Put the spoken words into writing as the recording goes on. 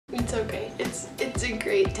It's okay. It's a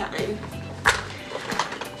great time.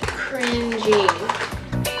 Cringing.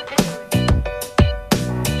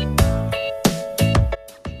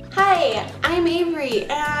 Hi, I'm Avery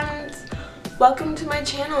and welcome to my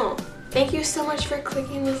channel. Thank you so much for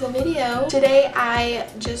clicking this video. Today I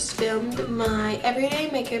just filmed my everyday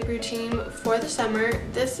makeup routine for the summer.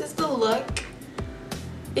 This is the look.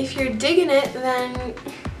 If you're digging it, then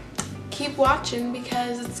keep watching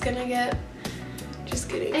because it's gonna get... Just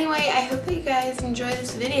kidding. Anyway, I hope that you guys enjoy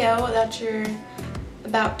this video that you're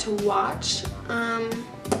about to watch.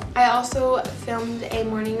 I also filmed a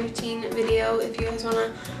morning routine video if you guys want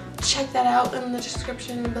to check that out in the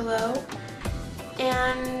description below.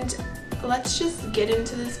 And let's just get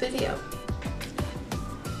into this video.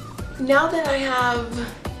 Now that I have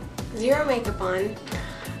zero makeup on,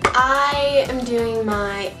 I am doing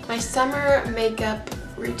my summer makeup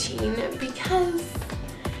routine because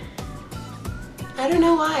I don't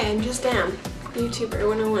know why, I just am. YouTuber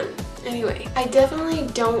 101. Anyway, I definitely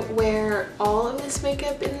don't wear all of this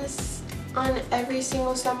makeup on every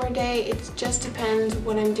single summer day. It just depends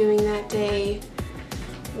what I'm doing that day,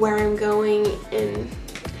 where I'm going, and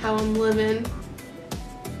how I'm living.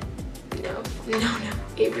 No,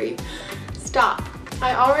 Avery, stop.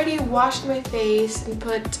 I already washed my face and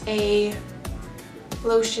put a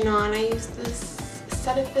lotion on. I used this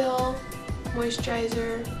Cetaphil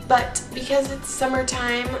moisturizer, but because it's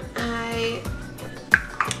summertime, I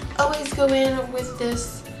always go in with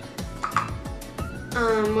this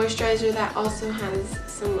moisturizer that also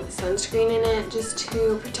has some sunscreen in it just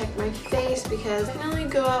to protect my face because I can only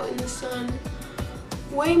go out in the sun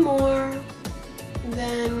way more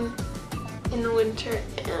than in the winter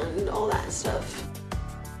and all that stuff.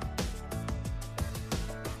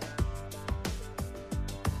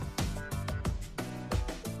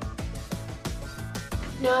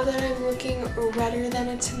 Now that I'm looking redder than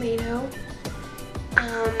a tomato,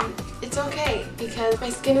 it's okay because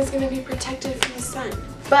my skin is going to be protected from the sun.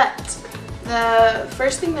 But the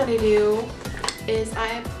first thing that I do is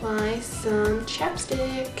I apply some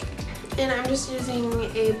chapstick, and I'm just using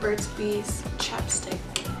a Burt's Bees chapstick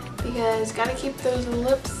because gotta keep those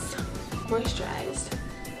lips moisturized.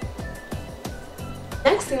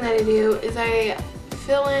 Next thing that I do is I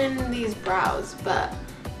fill in these brows, but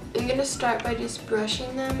I'm gonna start by just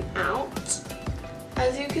brushing them out.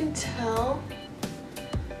 As you can tell,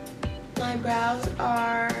 my brows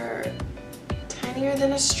are tinier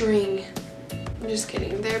than a string. I'm just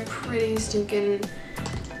kidding, they're pretty stinking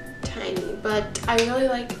tiny, but I really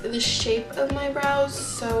like the shape of my brows,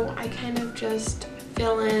 so I kind of just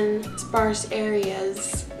fill in sparse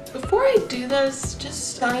areas. Before I do this,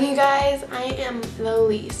 just telling you guys, I am the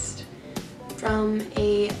least from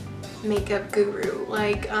a makeup guru.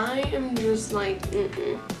 Like, I am just like,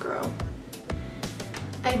 girl.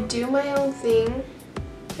 I do my own thing,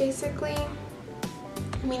 basically.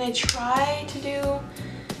 I mean, I try to do,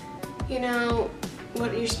 you know,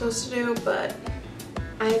 what you're supposed to do, but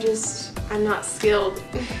I'm not skilled.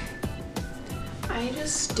 I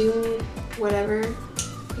just do whatever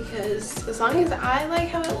because as long as I like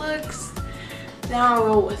how it looks, then I'll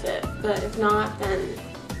roll with it. But if not, then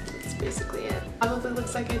that's basically it. Probably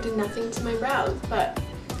looks like I did nothing to my brows, but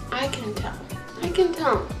I can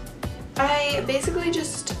tell. I basically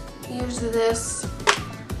just use this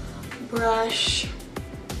brush.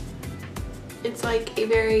 It's like a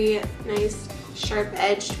very nice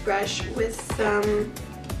sharp-edged brush with some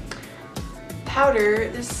powder.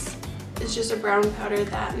 This is just a brown powder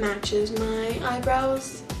that matches my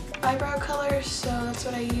eyebrow color, so that's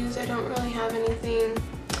what I use. I don't really have anything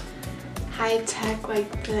high-tech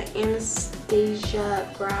like the Anastasia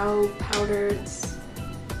brow powder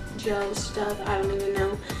gel stuff. I don't even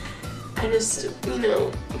know. I just, you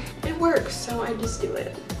know, it works, so I just do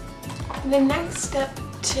it. The next step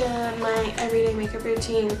to my everyday makeup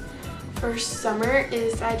routine for summer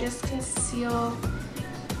is I just conceal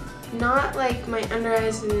not like my under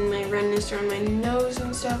eyes and my redness around my nose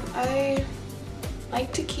and stuff. I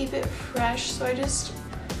like to keep it fresh, so I just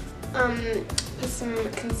put some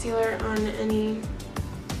concealer on any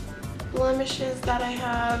blemishes that I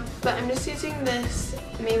have. But I'm just using this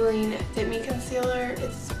Maybelline Fit Me concealer.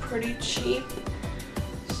 It's pretty cheap,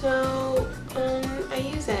 so I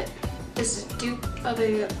use it. This is dupe of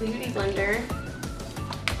a beauty blender.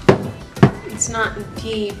 It's not the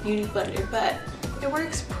beauty blender, but it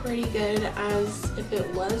works pretty good as if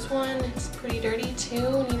it was one. It's pretty dirty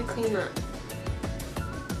too, need to clean that.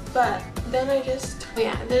 But then I just,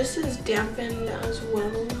 yeah, this is dampened as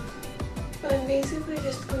well. But I'm basically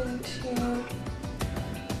just going to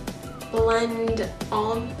blend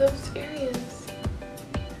all of those areas.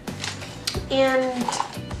 And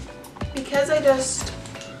because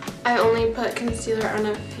I only put concealer on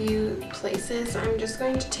a few places, I'm just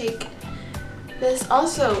going to take this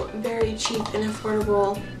also very cheap and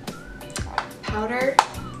affordable powder,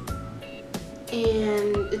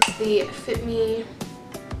 and it's the Fit Me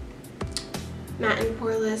Matte and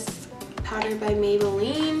Poreless powder by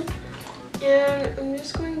Maybelline, and I'm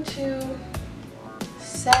just going to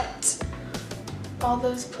set all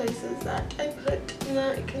those places that I put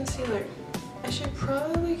the concealer. I should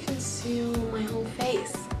probably conceal my whole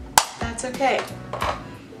face. That's okay,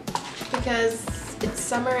 because it's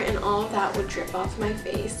summer and all of that would drip off my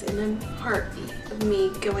face in a heartbeat of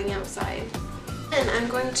me going outside. And I'm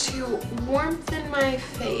going to warmthen my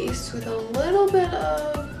face with a little bit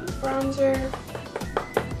of bronzer.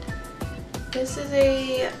 This is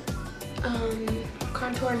a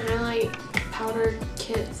contour and highlight powder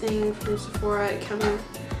kit thing from Sephora. It comes,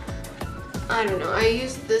 I don't know, I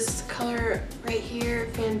used this color right here,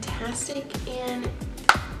 Fantastic, and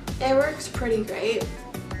it works pretty great.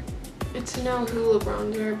 It's no Hoola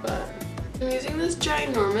bronzer, but I'm using this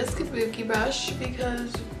ginormous kabuki brush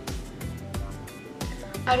because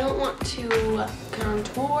I don't want to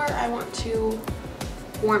contour, I want to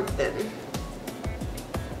warmthen.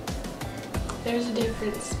 There's a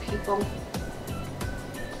difference, people.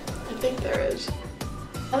 I think there is.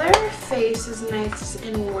 Other face is nice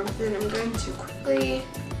and warmthen. I'm going to quickly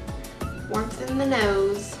warmthen the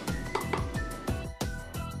nose.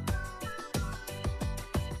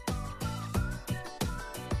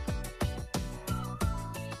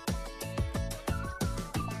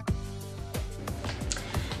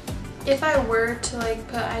 If I were to like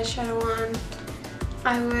put eyeshadow on,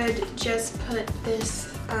 I would just put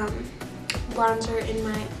this bronzer in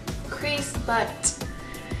my crease, but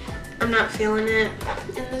I'm not feeling it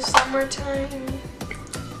in the summertime.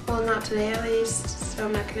 Well, not today at least, so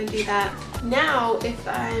I'm not going to do that. Now, if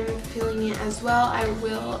I'm feeling it as well, I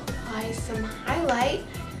will apply some highlight.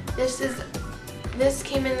 This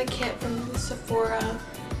came in the kit from Sephora,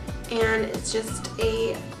 and it's just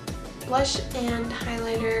a blush and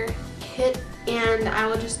highlighter kit, and I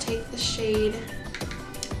will just take the shade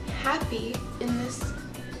Happy in this,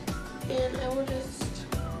 and I will just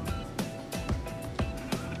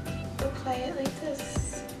apply it like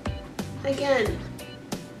this. Again,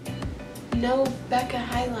 no Becca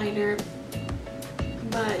highlighter,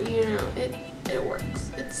 but you know, it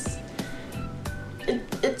works.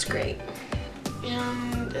 It's great.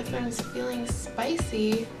 And if I'm feeling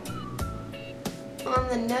spicy on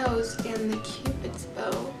the nose and the Cupid's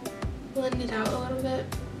bow, blend it out a little bit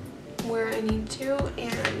where I need to,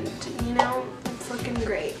 and you know, it's looking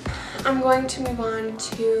great. I'm going to move on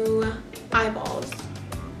to eyeballs,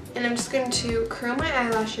 and I'm just going to curl my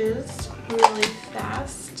eyelashes really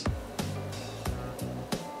fast.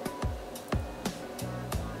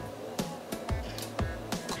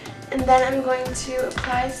 And then I'm going to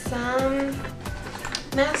apply some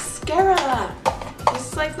mascara.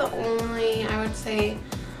 This is like the only, I would say,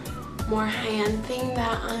 more high-end thing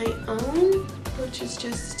that I own, which is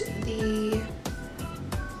just the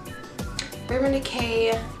Urban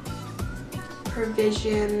Decay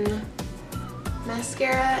Provision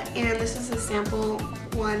mascara, and this is a sample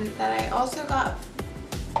one that I also got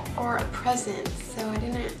for a present, so I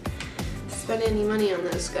didn't spend any money on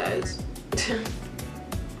those guys.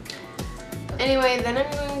 Anyway, then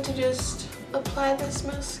I'm going to just apply this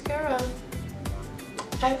mascara.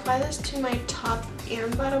 I apply this to my top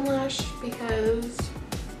and bottom lash because,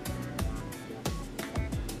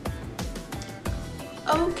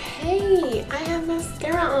 okay, I have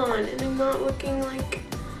mascara on and I'm not looking like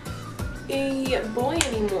a boy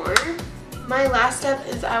anymore. My last step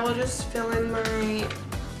is I will just fill in my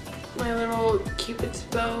little Cupid's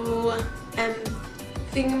bow and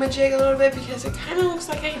thingamajig a little bit because it kind of looks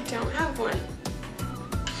like I don't have one,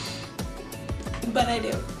 but I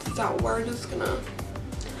do, so we're just gonna.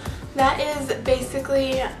 That is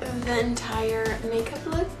basically the entire makeup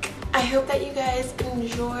look. I hope that you guys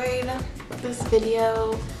enjoyed this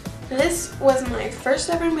video. This was my first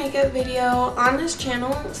ever makeup video on this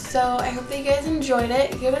channel, so I hope that you guys enjoyed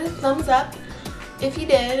it. Give it a thumbs up if you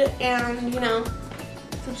did, and you know,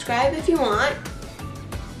 subscribe if you want.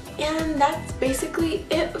 And that's basically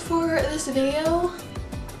it for this video.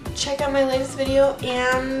 Check out my latest video,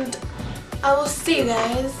 and I will see you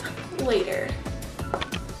guys later.